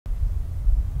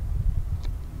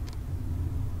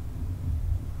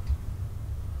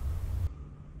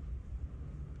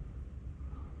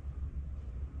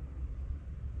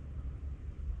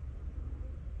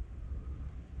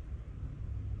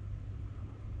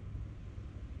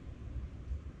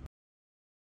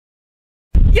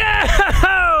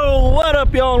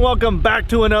up, y'all, and welcome back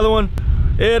to another one.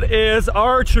 It is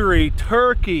archery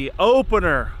turkey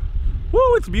opener.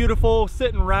 Woo, it's beautiful,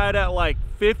 sitting right at like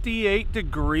 58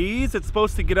 degrees. It's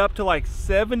supposed to get up to like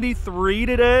 73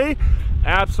 today.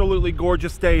 Absolutely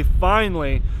gorgeous day,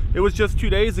 finally. It was just 2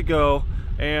 days ago,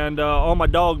 and all my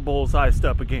dog bulls iced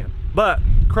up again. But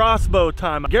crossbow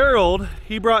time. Gerald,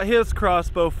 he brought his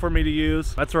crossbow for me to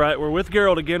use. That's right, we're with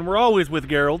Gerald again. We're always with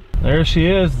Gerald. There she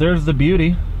is, there's the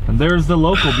beauty. And there's the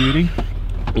local beauty.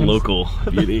 Local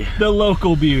beauty. The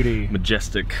local beauty.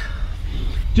 Majestic.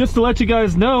 Just to let you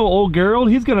guys know, old Gerald,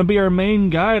 he's gonna be our main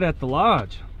guide at the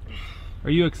lodge. Are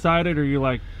you excited, or are you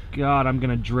like, God, I'm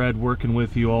gonna dread working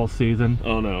with you all season?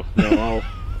 Oh no, no,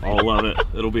 I'll love it.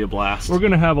 It'll be a blast. We're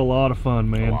gonna have a lot of fun,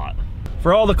 man. A lot.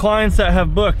 For all the clients that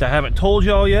have booked, I haven't told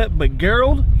y'all yet, but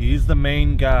Gerald, he's the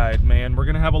main guide, man. We're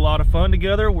gonna have a lot of fun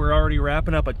together. We're already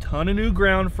wrapping up a ton of new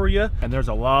ground for you, and there's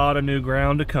a lot of new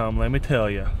ground to come, let me tell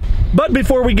you. But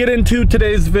before we get into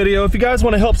today's video, if you guys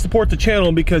want to help support the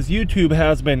channel, because YouTube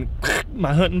has been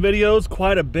my hunting videos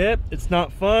quite a bit. It's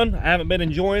not fun. I haven't been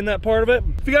enjoying that part of it.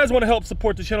 If you guys want to help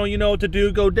support the channel, you know what to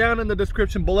do. Go down in the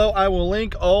description below. I will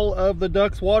link all of the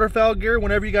DUX waterfowl gear.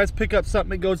 Whenever you guys pick up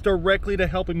something, it goes directly to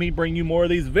helping me bring you more of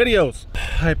these videos.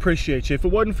 I appreciate you. If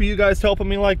it wasn't for you guys helping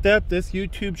me like that, this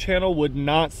YouTube channel would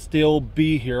not still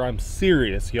be here. I'm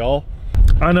serious, y'all.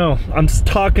 I know, I'm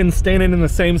talking standing in the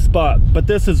same spot, but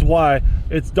this is why.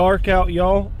 It's dark out,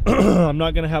 y'all. I'm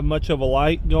not gonna have much of a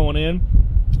light going in.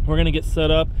 We're gonna get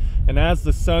set up, and as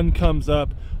the sun comes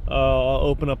up, I'll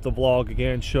open up the vlog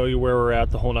again, show you where we're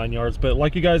at, the whole 9 yards. But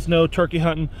like you guys know, turkey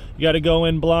hunting, you gotta go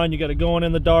in blind, you gotta go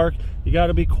in the dark, you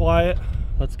gotta be quiet.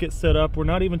 Let's get set up. We're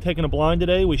not even taking a blind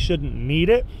today. We shouldn't need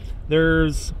it.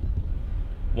 There's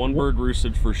one bird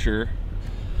roosted for sure,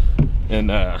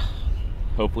 and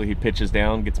hopefully he pitches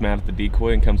down, gets mad at the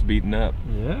decoy, and comes beating up.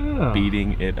 Yeah.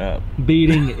 Beating it up.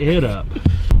 Beating it up.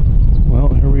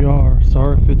 Well, here we are.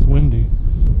 Sorry if it's windy.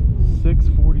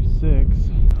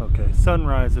 6:46. Okay,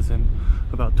 sunrise is in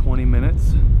about 20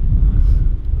 minutes.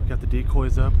 We got the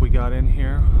decoys up. We got in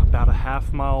here about a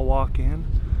half-mile walk in.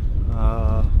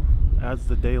 As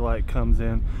the daylight comes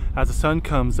in, as the sun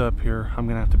comes up here, I'm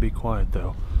gonna have to be quiet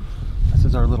though. This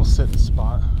is our little sitting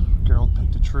spot. Gerald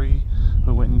picked a tree.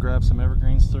 We went and grabbed some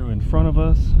evergreens, threw in front of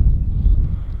us.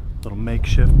 Little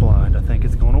makeshift blind. I think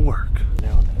it's gonna work.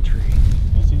 Now in that tree.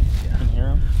 Is he? Yeah. You can hear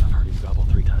him? I've heard him gobble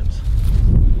 3 times.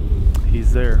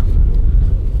 He's there.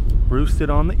 Roosted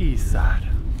on the east side.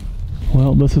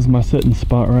 Well, this is my sitting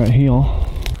spot right here.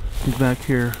 He's back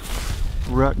here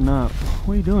rutting up.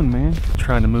 What are you doing, man?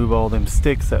 Trying to move all them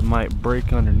sticks that might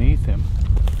break underneath him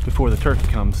before the turkey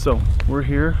comes. So we're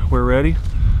here, we're ready.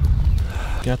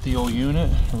 Got the old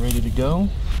unit ready to go.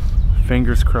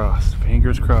 Fingers crossed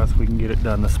we can get it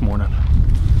done this morning.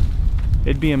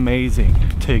 It'd be amazing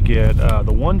to get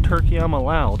the one turkey I'm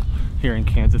allowed here in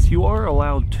Kansas. You are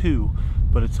allowed 2,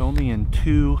 but it's only in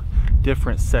 2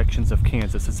 different sections of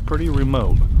Kansas. It's pretty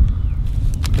remote.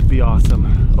 It'd be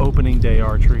awesome opening day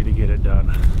archery to get it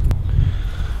done.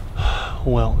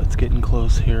 Well, it's getting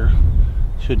close here.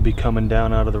 Should be coming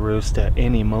down out of the roost at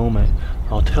any moment.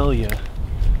 I'll tell you,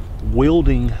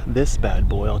 wielding this bad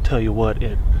boy, I'll tell you what,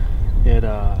 it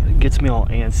gets me all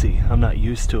antsy. I'm not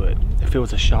used to it. If it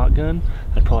was a shotgun,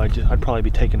 I'd probably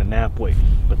be taking a nap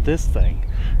waiting. But this thing,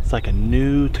 it's like a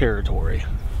new territory.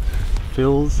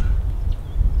 Feels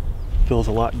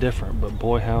a lot different, but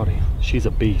boy howdy, she's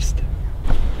a beast.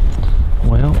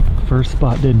 Well, first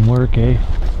spot didn't work, eh?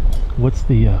 What's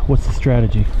the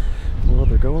strategy? Well,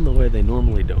 they're going the way they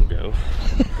normally don't go.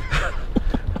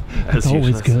 It's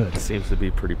always good. Seems to be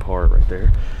pretty par right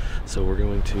there. So we're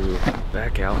going to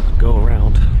back out, go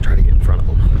around, try to get in front of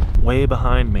them. Way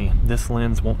behind me, this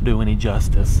lens won't do any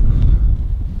justice.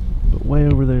 But way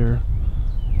over there,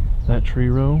 that tree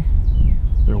row,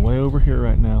 they're way over here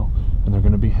right now, and they're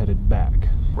gonna be headed back.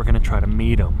 We're gonna try to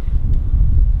meet them.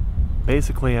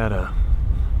 Basically at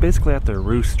their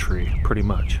roost tree, pretty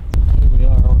much. Here we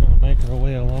are, we're gonna make our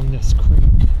way along this creek.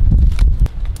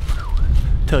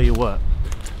 Tell you what,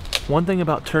 one thing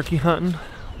about turkey hunting,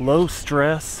 low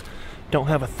stress, don't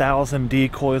have 1,000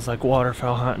 decoys like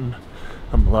waterfowl hunting.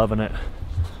 I'm loving it.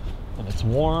 And it's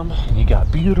warm, and you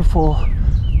got beautiful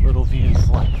little views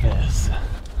like this.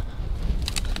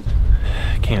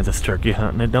 Kansas turkey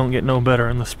hunting, it don't get no better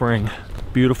in the spring.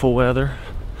 Beautiful weather.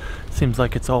 Seems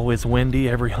like it's always windy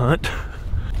every hunt.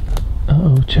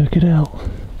 Uh-oh, check it out.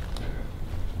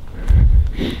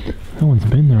 That one's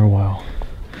been there a while.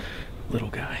 Little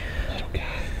guy. Little guy.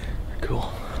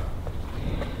 Cool.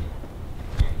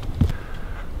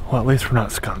 Well, at least we're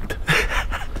not skunked.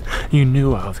 You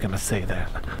knew I was gonna say that.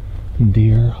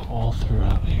 Deer all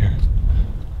throughout here.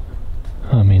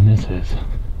 I mean, this is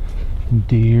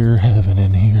deer heaven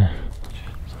in here.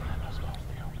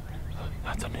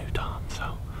 That's a new tom,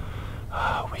 so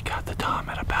we got the tom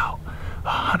at about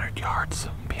 100 yards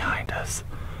behind us.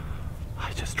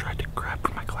 I just tried to grab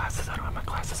for my glasses. I don't have my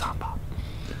glasses on, Bob.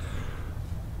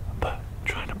 But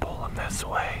trying to pull him this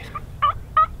way.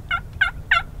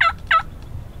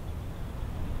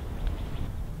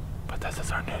 But this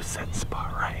is our new sitting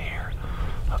spot right here,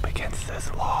 up against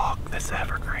this log, this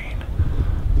evergreen.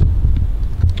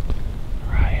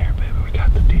 Right here, baby, we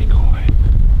got the decoy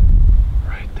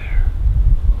right there.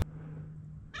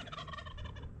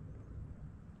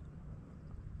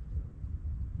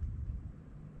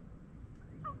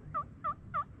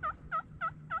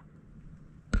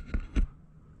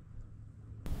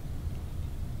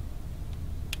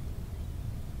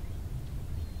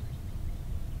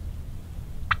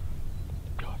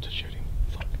 You'll have to shoot him.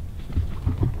 Fuck.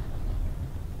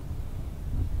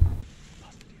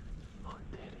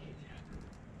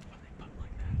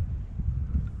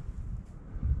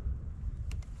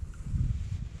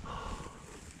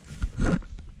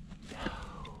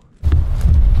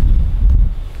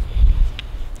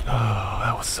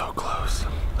 So close.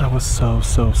 That was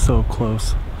so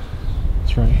close.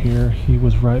 It's right here. He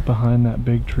was right behind that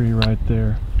big tree right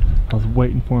there. I was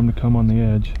waiting for him to come on the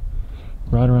edge.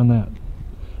 Right around that.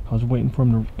 I was waiting for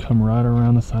him to come right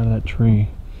around the side of that tree.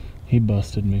 He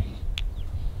busted me.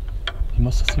 He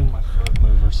must have seen my foot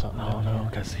move or something. I don't know,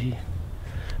 because he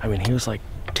was like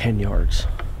 10 yards.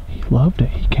 He loved it.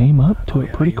 He came up to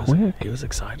it pretty quick. He was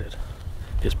excited.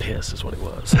 He was pissed is what he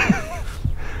was.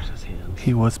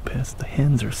 He was pissed. The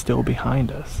hens are still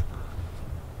behind us.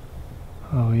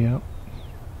 Oh yeah.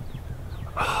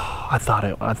 Oh, I thought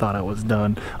it was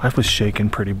done. I was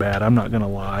shaking pretty bad. I'm not gonna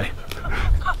lie.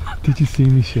 Did you see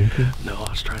me shaking? No,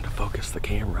 I was trying to focus the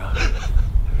camera.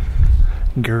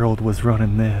 Gerald was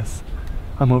running this.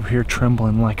 I'm over here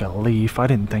trembling like a leaf. I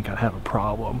didn't think I'd have a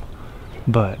problem,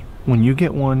 but when you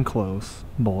get one close,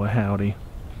 boy howdy.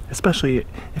 Especially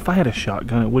if I had a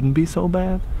shotgun, it wouldn't be so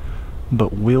bad.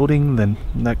 But wielding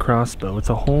that crossbow, it's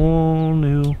a whole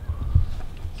new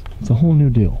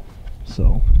deal.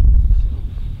 So,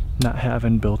 not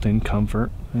having built-in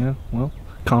comfort, yeah, well,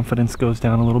 confidence goes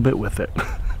down a little bit with it.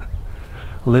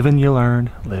 Live and you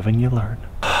learn, live and you learn.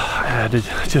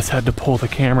 Just had to pull the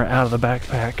camera out of the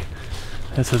backpack.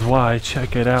 This is why,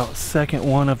 check it out, second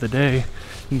one of the day.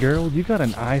 Gerald, you got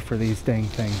an eye for these dang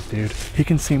things, dude. He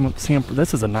can see them.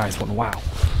 This is a nice one, wow.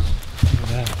 Look at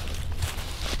that.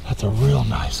 That's a real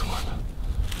nice one.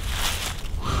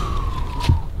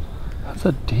 Whew. That's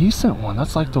a decent one.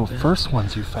 That's like the first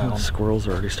ones you found. The squirrels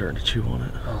are already starting to chew on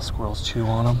it. Oh, squirrels chew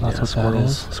on them? That's what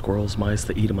squirrels, that is? Squirrels, mice,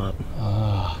 they eat them up.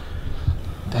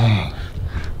 Dang.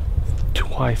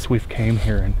 Twice we've came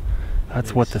here, and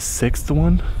that's what, the 6th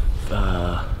one?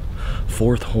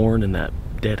 4th horn and that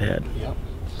deadhead. Yep.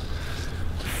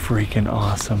 Freaking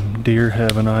awesome. Deer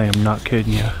heaven, I am not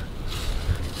kidding you.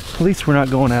 At least we're not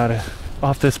going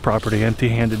off this property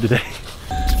empty-handed today.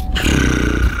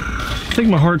 I think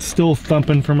my heart's still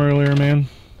thumping from earlier, man.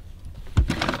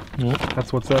 Yep,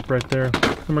 that's what's up right there.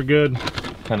 And we're good.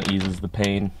 Kind of eases the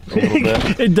pain a little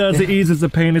bit. It does, it eases the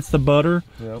pain. It's the butter.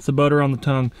 Yep. It's the butter on the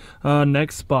tongue.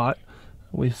 Next spot,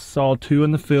 we saw 2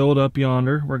 in the field up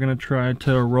yonder. We're gonna try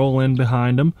to roll in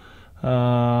behind them.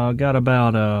 Got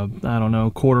about a, I don't know,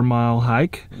 1/4 mile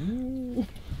hike.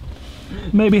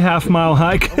 Maybe half-mile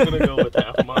hike. I'm gonna go with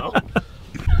half-mile.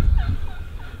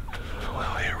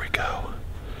 Well, here we go.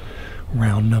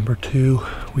 Round number 2,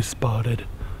 we spotted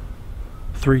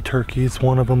 3 turkeys.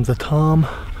 One of them's a tom,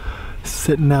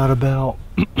 sitting out about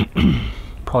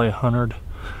probably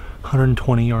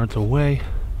 120 yards away.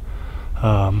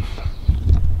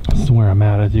 This is where I'm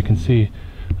at. As you can see,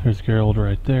 there's Gerald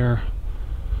right there.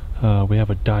 We have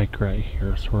a dike right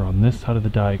here, so we're on this side of the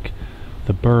dike.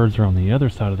 The birds are on the other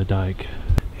side of the dike.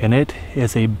 And it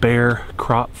is a bare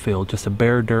crop field, just a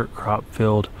bare dirt crop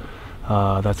field.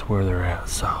 That's where they're at,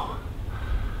 so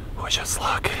wish us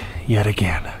luck yet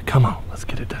again. Come on, let's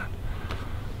get it done.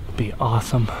 Be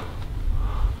awesome.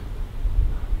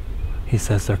 He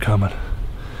says they're coming.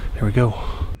 Here we go.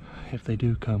 If they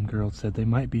do come, Gerald said they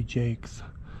might be jakes.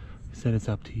 He said it's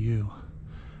up to you.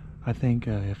 I think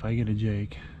if I get a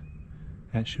jake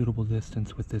at shootable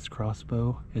distance with this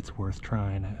crossbow, it's worth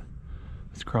trying it.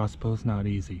 This crossbow's not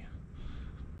easy.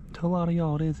 To a lot of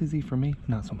y'all it is easy, for me,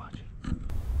 not so much.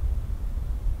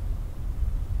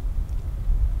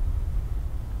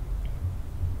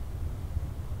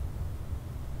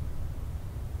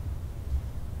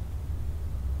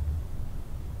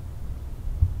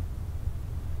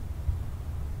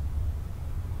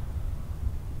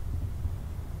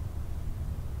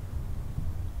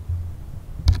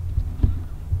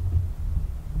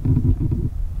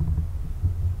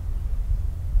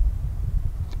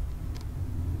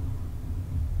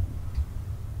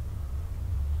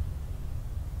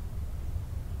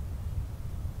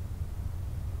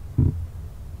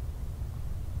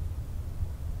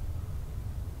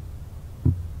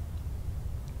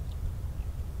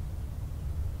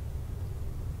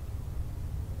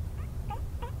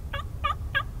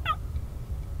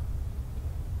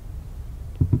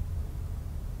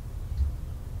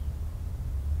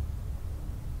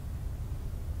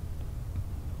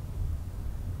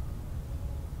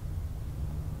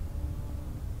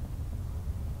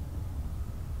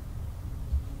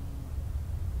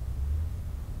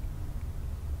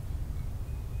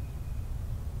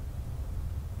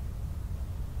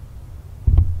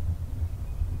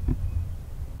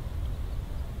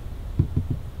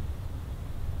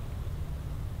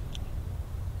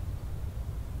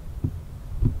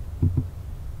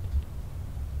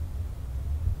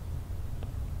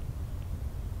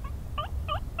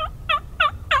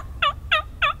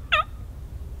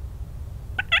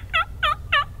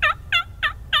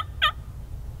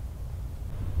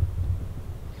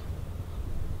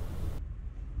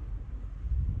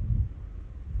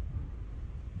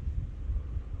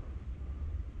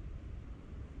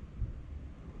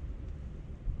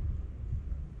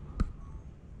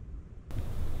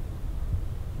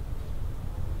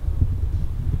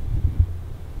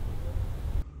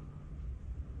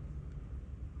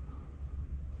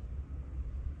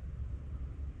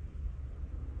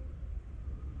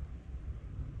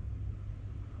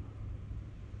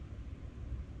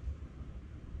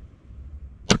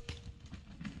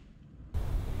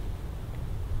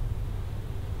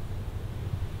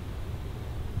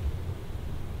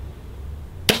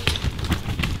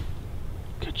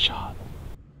 Good shot.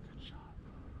 Good shot.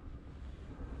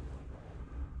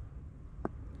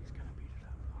 He's gonna beat it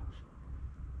up. Watch.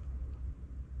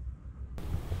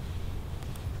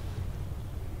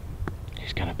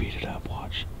 He's gonna beat it up.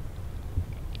 Watch.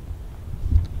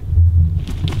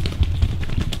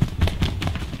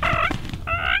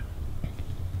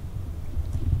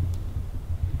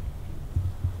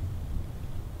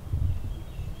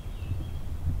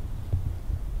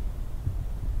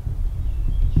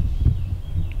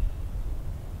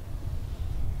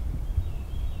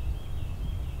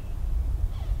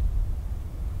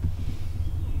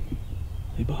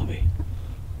 Hey, Bobby.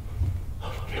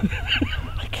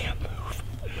 I can't move.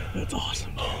 That's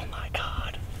awesome, dude. Oh my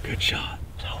God. Good shot.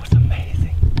 That was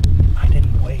amazing. I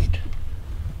didn't wait.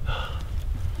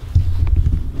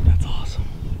 That's awesome.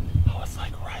 I was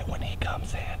like, right when he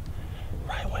comes in,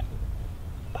 right when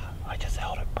I just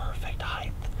held it perfect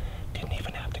height. Didn't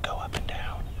even have to go up and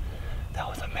down. That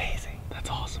was amazing. That's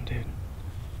awesome, dude.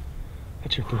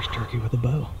 That's your first turkey with a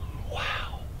bow.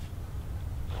 Wow.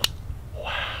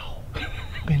 Wow.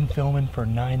 Been filming for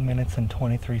 9 minutes and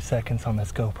 23 seconds on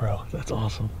this GoPro. That's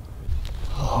awesome.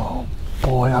 Oh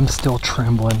boy, I'm still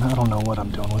trembling. I don't know what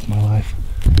I'm doing with my life.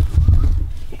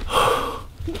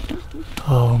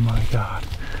 Oh my God.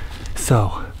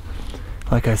 So,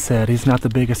 like I said, he's not the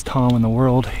biggest tom in the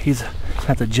world.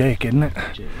 That's a Jake, isn't it?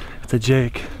 Jake. It's a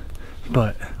Jake.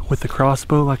 But with the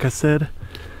crossbow, like I said,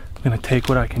 I'm gonna take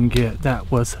what I can get. That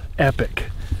was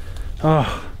epic.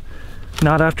 Oh,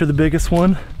 not after the biggest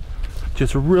one.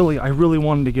 Just really, I really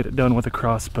wanted to get it done with a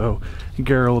crossbow.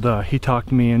 Gerald, he talked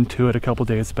me into it a couple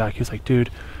days back. He was like, dude,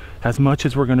 as much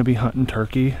as we're gonna be hunting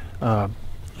turkey,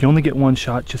 you only get one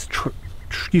shot. Just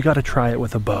you gotta try it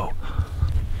with a bow.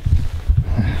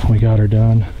 We got her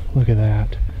done. Look at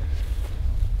that.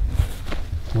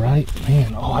 Right,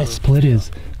 man. Oh, I split his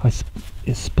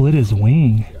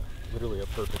wing. Yeah, literally a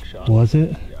perfect shot. Was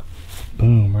it? Yeah.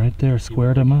 Boom, right there,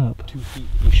 squared him up. 2 feet.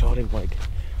 He shot him like,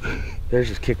 there's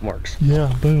his kick marks.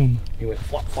 Yeah, boom. He went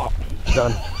flop, flop.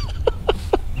 Done.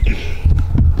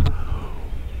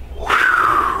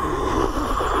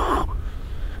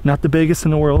 Not the biggest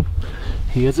in the world.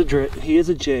 He is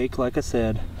a Jake, like I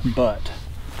said, but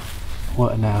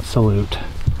what an absolute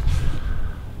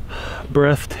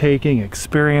breathtaking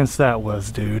experience that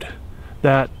was, dude.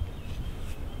 That's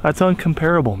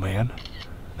uncomparable, man.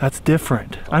 That's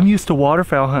different. I'm used to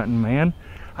waterfowl hunting, man.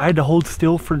 I had to hold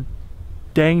still for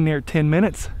dang near 10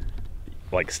 minutes.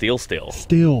 Like still. Still,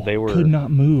 they could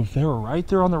not move. They were right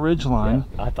there on the ridge line.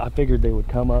 Yeah, I figured they would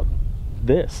come up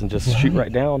this and just shoot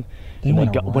right down.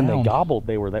 When they gobbled,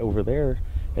 they were over there,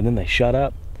 and then they shut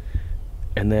up,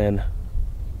 and then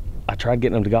I tried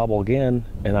getting them to gobble again,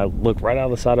 and I looked right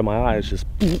out of the side of my eyes. Just,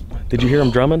 did you hear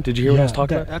them drumming? Did you hear what I was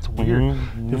talking about? That's weird.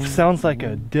 It sounds like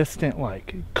a distant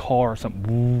like car or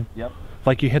something. Yep.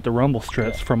 Like you hit the rumble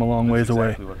strips from a long ways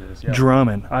away. What it is, yeah.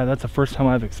 Drumming. That's the first time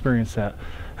I've experienced that.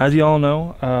 As you all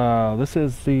know, this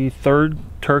is the third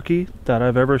turkey that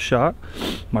I've ever shot.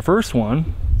 My first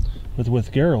one was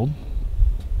with Gerald,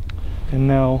 and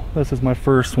now this is my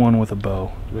first one with a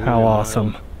bow. How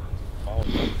awesome.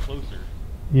 Closer.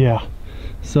 Yeah.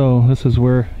 So this is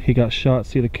where he got shot.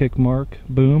 See the kick mark?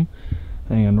 Boom.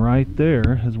 And right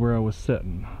there is where I was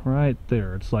sitting. Right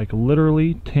there. It's like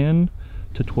literally 10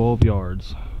 to 12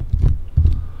 yards.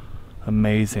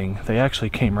 Amazing. They actually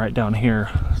came right down here.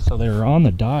 So they were on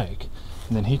the dike,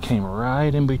 and then he came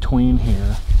right in between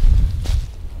here.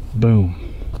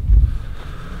 Boom.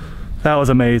 That was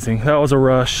amazing. That was a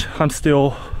rush. I'm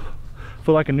still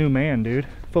feel like a new man, dude.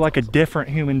 Feel like a different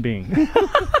human being.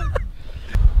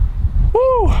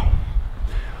 Woo!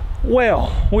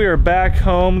 Well, we are back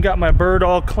home. Got my bird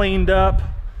all cleaned up.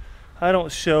 I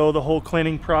don't show the whole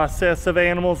cleaning process of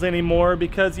animals anymore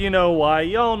because you know why.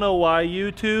 Y'all know why.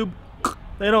 YouTube,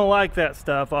 they don't like that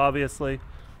stuff, obviously.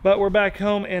 But we're back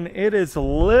home and it is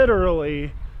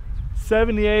literally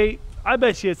 78. I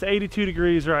bet you it's 82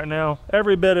 degrees right now.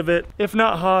 Every bit of it, if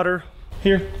not hotter.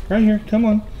 Here, right here, come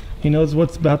on. He knows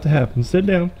what's about to happen. Sit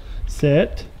down.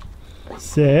 Sit.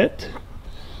 Sit.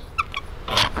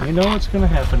 You know what's gonna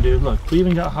happen, dude. Look, we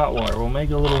even got hot water. We'll make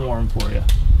it a little warm for you.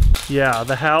 Yeah,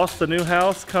 the new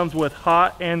house comes with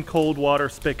hot and cold water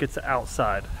spigots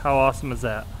outside. How awesome is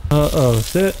that? Uh-oh,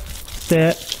 sit,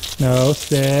 sit, no,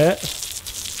 sit.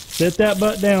 Sit that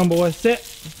butt down, boy, sit,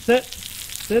 sit,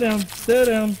 sit down, sit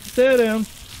down, sit down.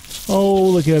 Oh,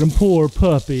 look at him, poor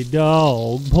puppy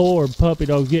dog. Poor puppy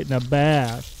dog getting a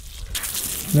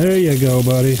bath. There you go,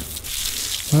 buddy.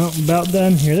 Well, about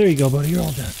done here. There you go, buddy, you're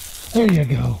all done. There you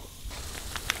go.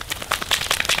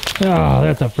 Oh,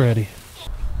 that's a Freddy.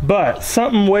 But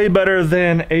something way better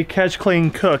than a catch,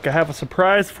 clean, cook. I have a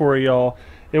surprise for y'all.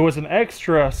 It was an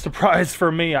extra surprise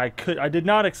for me. I did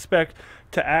not expect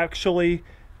to actually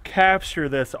capture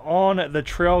this on the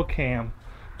trail cam.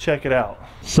 Check it out.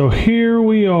 So here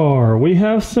we are. We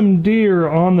have some deer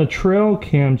on the trail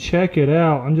cam. Check it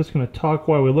out. I'm just going to talk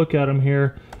while we look at them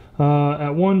here.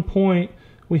 At one point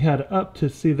we had up to,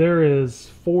 see, there is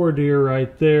 4 deer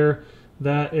right there.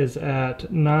 That is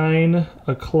at 9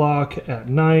 o'clock at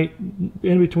night,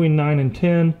 in between 9 and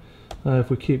 10. If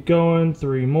we keep going,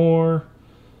 3 more,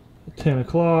 10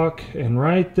 o'clock, and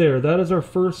right there, that is our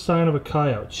first sign of a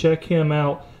coyote. Check him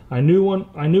out. I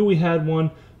knew we had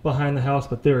one behind the house,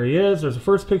 but there he is. There's the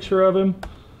first picture of him.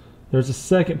 There's a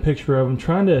second picture of him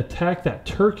trying to attack that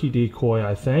turkey decoy,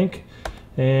 I think.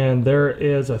 And there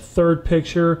is a third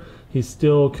picture. He's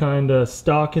still kind of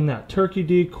stalking that turkey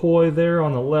decoy there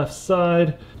on the left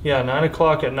side. Yeah, 9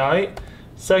 o'clock at night.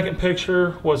 Second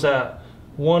picture was at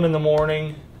 1 in the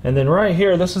morning. And then right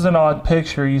here, this is an odd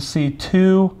picture. You see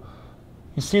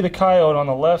the coyote on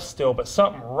the left still, but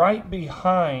something right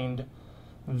behind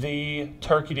the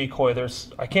turkey decoy.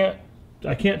 I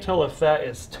can't tell if that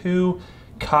is 2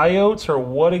 coyotes or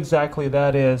what exactly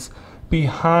that is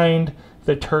behind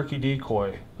the turkey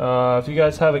decoy. If you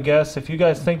guys have a guess, if you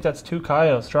guys think that's 2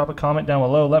 coyotes, drop a comment down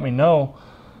below, let me know.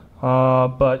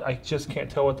 But I just can't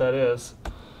tell what that is.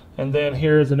 And then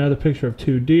here's another picture of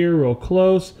 2 deer real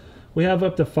close. We have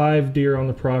up to 5 deer on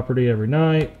the property every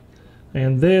night.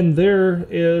 And then there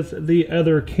is the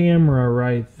other camera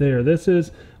right there. This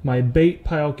is my bait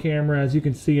pile camera. As you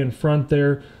can see in front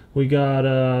there, we got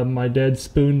my dead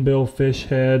spoonbill fish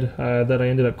head that I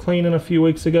ended up cleaning a few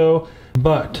weeks ago.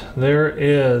 But there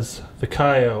is the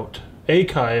coyote, a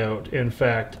coyote in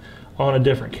fact, on a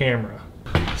different camera.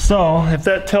 So if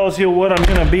that tells you what I'm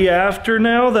gonna be after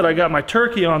now that I got my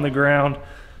turkey on the ground,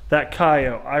 that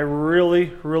coyote. I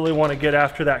really want to get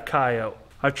after that coyote.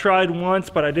 I've tried once,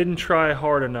 but I didn't try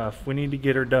hard enough. We need to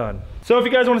get her done. So if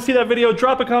you guys want to see that video,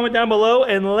 drop a comment down below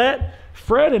and let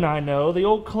Fred and I know, the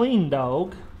old clean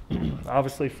dog.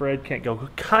 Obviously Fred can't go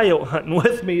coyote hunting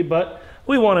with me, but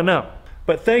we want to know.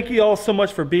 But thank you all so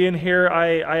much for being here.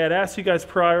 I had asked you guys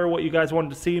prior what you guys wanted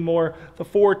to see more, the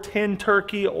 410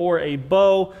 turkey or a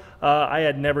bow. I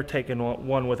had never taken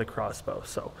one with a crossbow.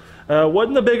 So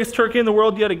wasn't the biggest turkey in the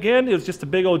world yet again. It was just a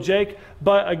big old Jake.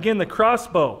 But again, the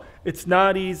crossbow, it's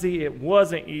not easy. It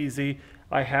wasn't easy.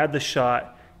 I had the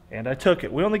shot and I took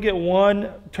it. We only get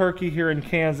 1 turkey here in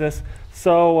Kansas.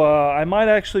 So I might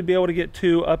actually be able to get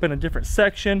 2 up in a different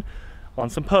section on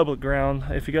some public ground.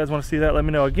 If you guys want to see that, let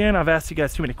me know. Again, I've asked you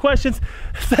guys too many questions.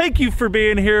 Thank you for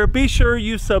being here. Be sure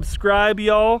you subscribe,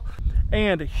 y'all.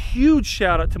 And a huge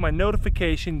shout out to my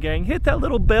notification gang. Hit that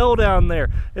little bell down there.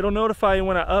 It'll notify you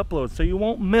when I upload so you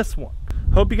won't miss one.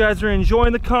 Hope you guys are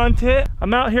enjoying the content.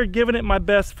 I'm out here giving it my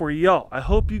best for y'all. I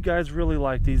hope you guys really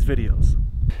like these videos.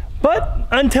 But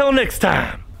until next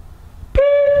time, peace.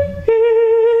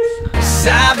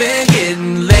 I've been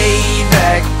getting laid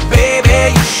back,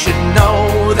 baby, you should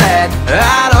know that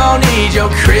I don't need your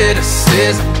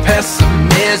criticism.